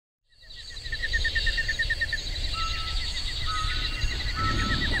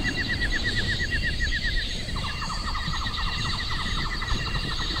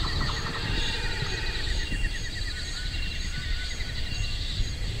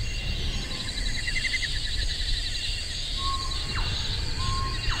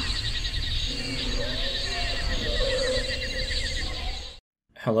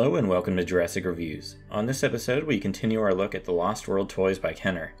Hello and welcome to Jurassic Reviews. On this episode, we continue our look at the Lost World toys by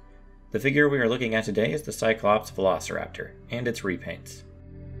Kenner. The figure we are looking at today is the Cyclops Velociraptor, and its repaints.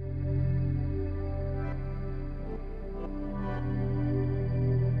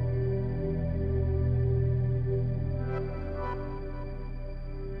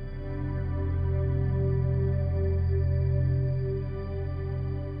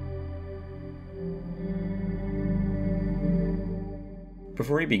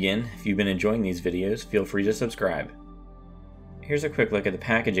 Before we begin, if you've been enjoying these videos, feel free to subscribe. Here's a quick look at the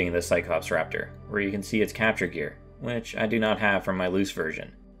packaging of the Cyclops Raptor, where you can see its capture gear, which I do not have from my loose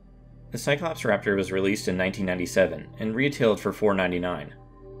version. The Cyclops Raptor was released in 1997 and retailed for $4.99.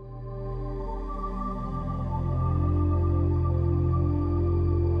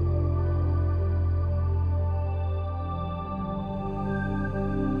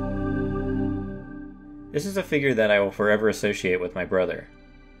 This is a figure that I will forever associate with my brother,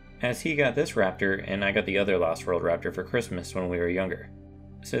 as he got this raptor and I got the other Lost World Raptor for Christmas when we were younger.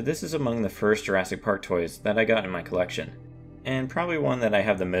 So this is among the first Jurassic Park toys that I got in my collection, and probably one that I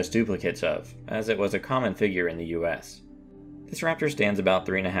have the most duplicates of, as it was a common figure in the US. This raptor stands about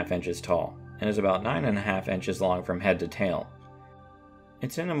 3.5 inches tall, and is about 9.5 inches long from head to tail.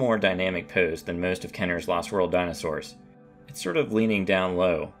 It's in a more dynamic pose than most of Kenner's Lost World dinosaurs. It's sort of leaning down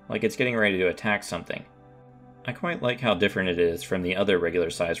low, like it's getting ready to attack something. I quite like how different it is from the other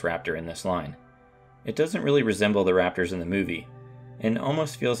regular-sized raptor in this line. It doesn't really resemble the raptors in the movie, and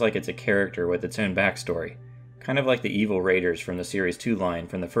almost feels like it's a character with its own backstory, kind of like the evil raiders from the Series 2 line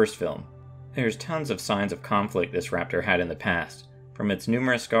from the first film. There's tons of signs of conflict this raptor had in the past, from its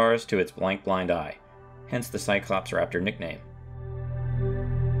numerous scars to its blank blind eye, hence the Cyclops Raptor nickname.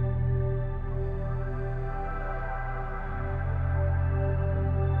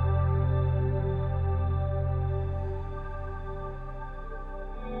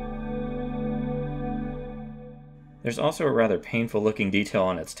 There's also a rather painful looking detail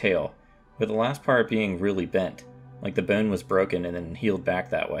on its tail, with the last part being really bent, like the bone was broken and then healed back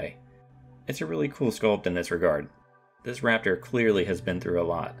that way. It's a really cool sculpt in this regard. This raptor clearly has been through a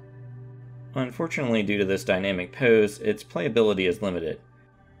lot. Unfortunately, due to this dynamic pose, its playability is limited.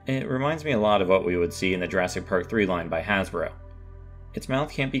 It reminds me a lot of what we would see in the Jurassic Park 3 line by Hasbro. Its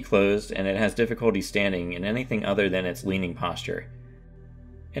mouth can't be closed, and it has difficulty standing in anything other than its leaning posture.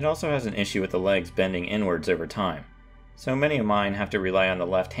 It also has an issue with the legs bending inwards over time, so many of mine have to rely on the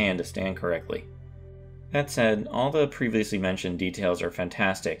left hand to stand correctly. That said, all the previously mentioned details are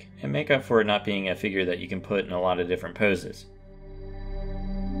fantastic and make up for it not being a figure that you can put in a lot of different poses.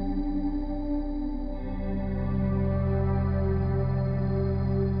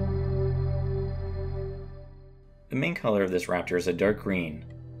 The main color of this raptor is a dark green,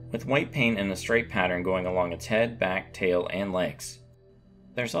 with white paint and a stripe pattern going along its head, back, tail, and legs.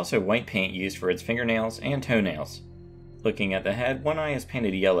 There's also white paint used for its fingernails and toenails. Looking at the head, one eye is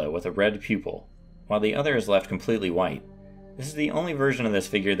painted yellow with a red pupil, while the other is left completely white. This is the only version of this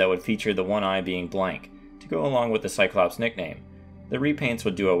figure that would feature the one eye being blank, to go along with the Cyclops nickname. The repaints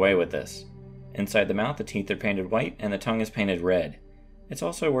would do away with this. Inside the mouth, the teeth are painted white and the tongue is painted red. It's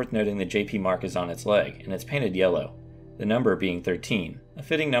also worth noting the JP mark is on its leg, and it's painted yellow, the number being 13, a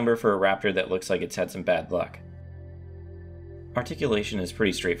fitting number for a raptor that looks like it's had some bad luck. Articulation is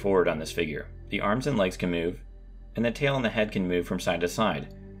pretty straightforward on this figure. The arms and legs can move, and the tail and the head can move from side to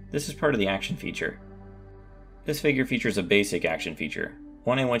side. This is part of the action feature. This figure features a basic action feature,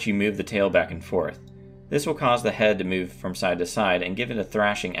 one in which you move the tail back and forth. This will cause the head to move from side to side and give it a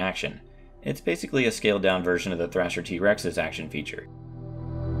thrashing action. It's basically a scaled down version of the Thrasher T-Rex's action feature.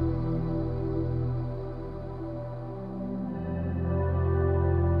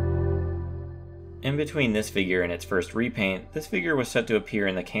 In between this figure and its first repaint, this figure was set to appear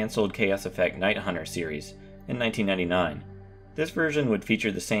in the cancelled Chaos Effect Night Hunter series in 1999. This version would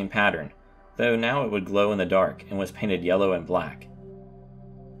feature the same pattern, though now it would glow in the dark and was painted yellow and black.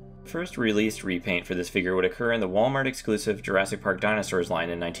 First released repaint for this figure would occur in the Walmart exclusive Jurassic Park Dinosaurs line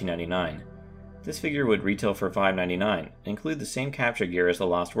in 1999. This figure would retail for $5.99 and include the same capture gear as the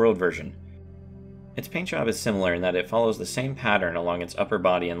Lost World version. Its paint job is similar in that it follows the same pattern along its upper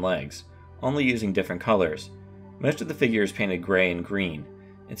body and legs, only using different colors. Most of the figure is painted gray and green.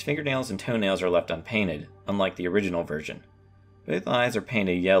 Its fingernails and toenails are left unpainted, unlike the original version. Both eyes are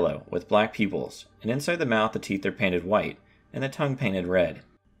painted yellow, with black pupils, and inside the mouth the teeth are painted white, and the tongue painted red.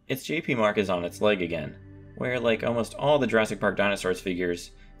 Its JP mark is on its leg again, where, like almost all the Jurassic Park Dinosaurs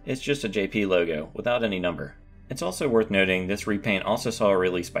figures, it's just a JP logo, without any number. It's also worth noting this repaint also saw a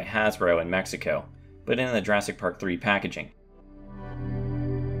release by Hasbro in Mexico, but in the Jurassic Park 3 packaging.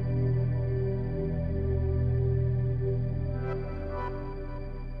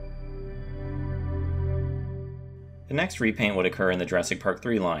 The next repaint would occur in the Jurassic Park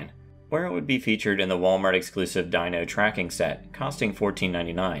 3 line, where it would be featured in the Walmart exclusive Dino tracking set, costing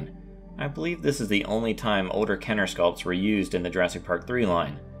 $14.99. I believe this is the only time older Kenner sculpts were used in the Jurassic Park 3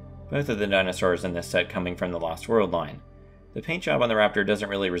 line, both of the dinosaurs in this set coming from the Lost World line. The paint job on the Raptor doesn't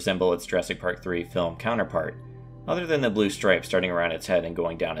really resemble its Jurassic Park 3 film counterpart, other than the blue stripe starting around its head and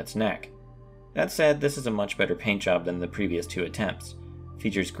going down its neck. That said, this is a much better paint job than the previous two attempts. It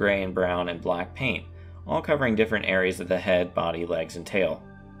features gray and brown and black paint, all covering different areas of the head, body, legs, and tail.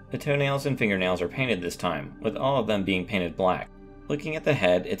 The toenails and fingernails are painted this time, with all of them being painted black. Looking at the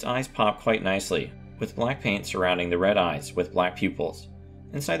head, its eyes pop quite nicely, with black paint surrounding the red eyes with black pupils.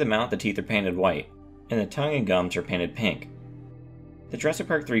 Inside the mouth, the teeth are painted white, and the tongue and gums are painted pink. The Jurassic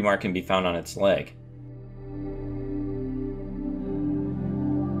Park 3 mark can be found on its leg.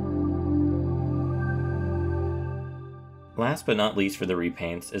 Last but not least for the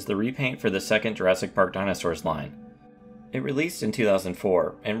repaints is the repaint for the second Jurassic Park Dinosaurs line. It released in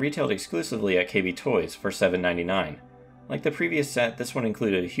 2004 and retailed exclusively at KB Toys for $7.99. Like the previous set, this one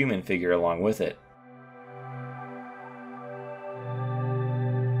included a human figure along with it.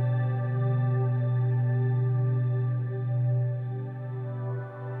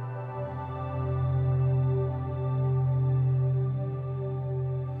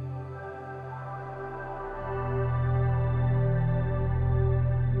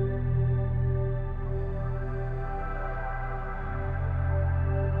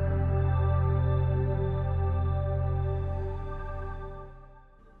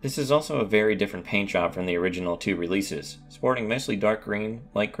 This is also a very different paint job from the original two releases, sporting mostly dark green,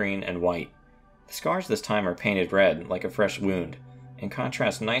 light green, and white. The scars this time are painted red, like a fresh wound, and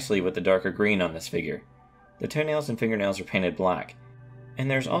contrast nicely with the darker green on this figure. The toenails and fingernails are painted black, and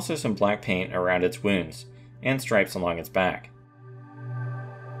there's also some black paint around its wounds, and stripes along its back.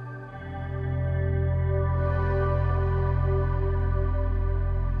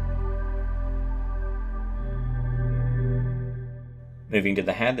 Moving to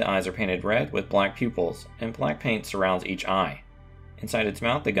the head, the eyes are painted red with black pupils, and black paint surrounds each eye. Inside its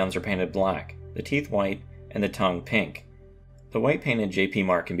mouth, the gums are painted black, the teeth white, and the tongue pink. The white painted JP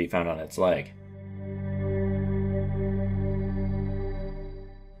mark can be found on its leg.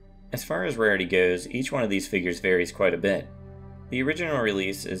 As far as rarity goes, each one of these figures varies quite a bit. The original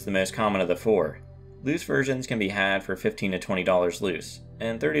release is the most common of the four. Loose versions can be had for $15 to $20 loose,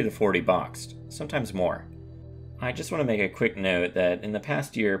 and $30 to $40 boxed, sometimes more. I just want to make a quick note that in the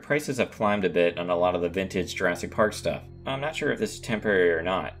past year, prices have climbed a bit on a lot of the vintage Jurassic Park stuff. I'm not sure if this is temporary or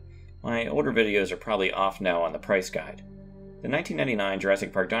not. My older videos are probably off now on the price guide. The 1999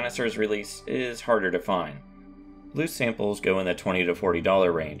 Jurassic Park Dinosaurs release is harder to find. Loose samples go in the $20 to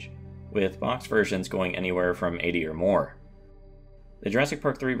 $40 range, with box versions going anywhere from $80 or more. The Jurassic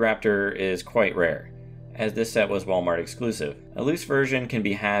Park 3 Raptor is quite rare, as this set was Walmart exclusive. A loose version can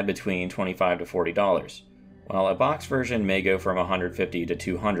be had between $25 to $40. While a box version may go from $150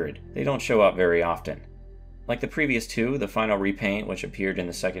 to $200, they don't show up very often. Like the previous two, the final repaint, which appeared in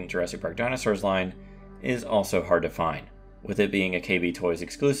the second Jurassic Park Dinosaurs line, is also hard to find, with it being a KB Toys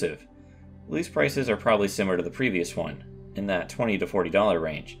exclusive. Loose prices are probably similar to the previous one, in that $20 to $40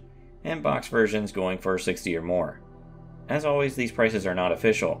 range, and box versions going for $60 or more. As always, these prices are not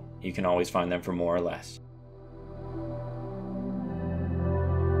official. You can always find them for more or less.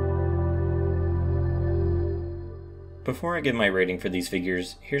 Before I give my rating for these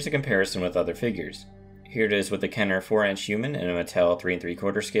figures, here's a comparison with other figures. Here it is with the Kenner 4-inch human and a Mattel 3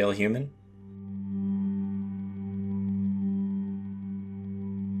 3/4 scale human.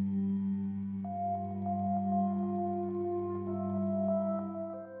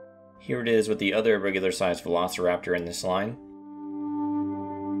 Here it is with the other regular sized Velociraptor in this line.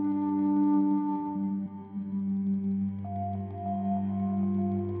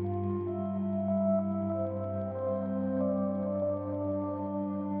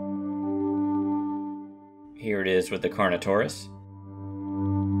 Here it is with the Carnotaurus.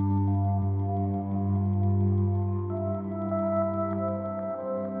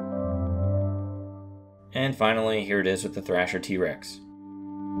 And finally, here it is with the Thrasher T-Rex.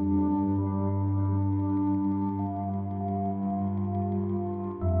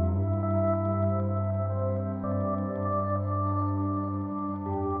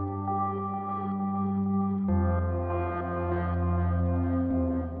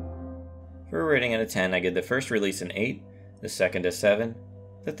 For a rating out of 10, I give the first release an 8, the second a 7,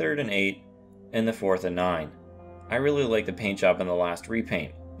 the third an 8, and the fourth a 9. I really like the paint job on the last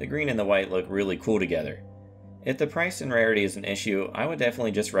repaint. The green and the white look really cool together. If the price and rarity is an issue, I would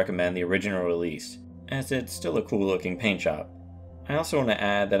definitely just recommend the original release, as it's still a cool looking paint job. I also want to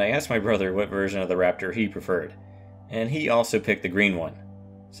add that I asked my brother what version of the Raptor he preferred, And he also picked the green one,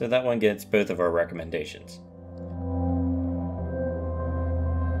 so that one gets both of our recommendations.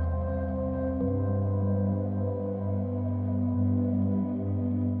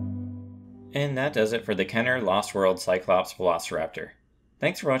 And that does it for the Kenner Lost World Cyclops Velociraptor.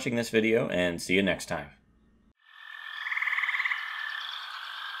 Thanks for watching this video, and see you next time.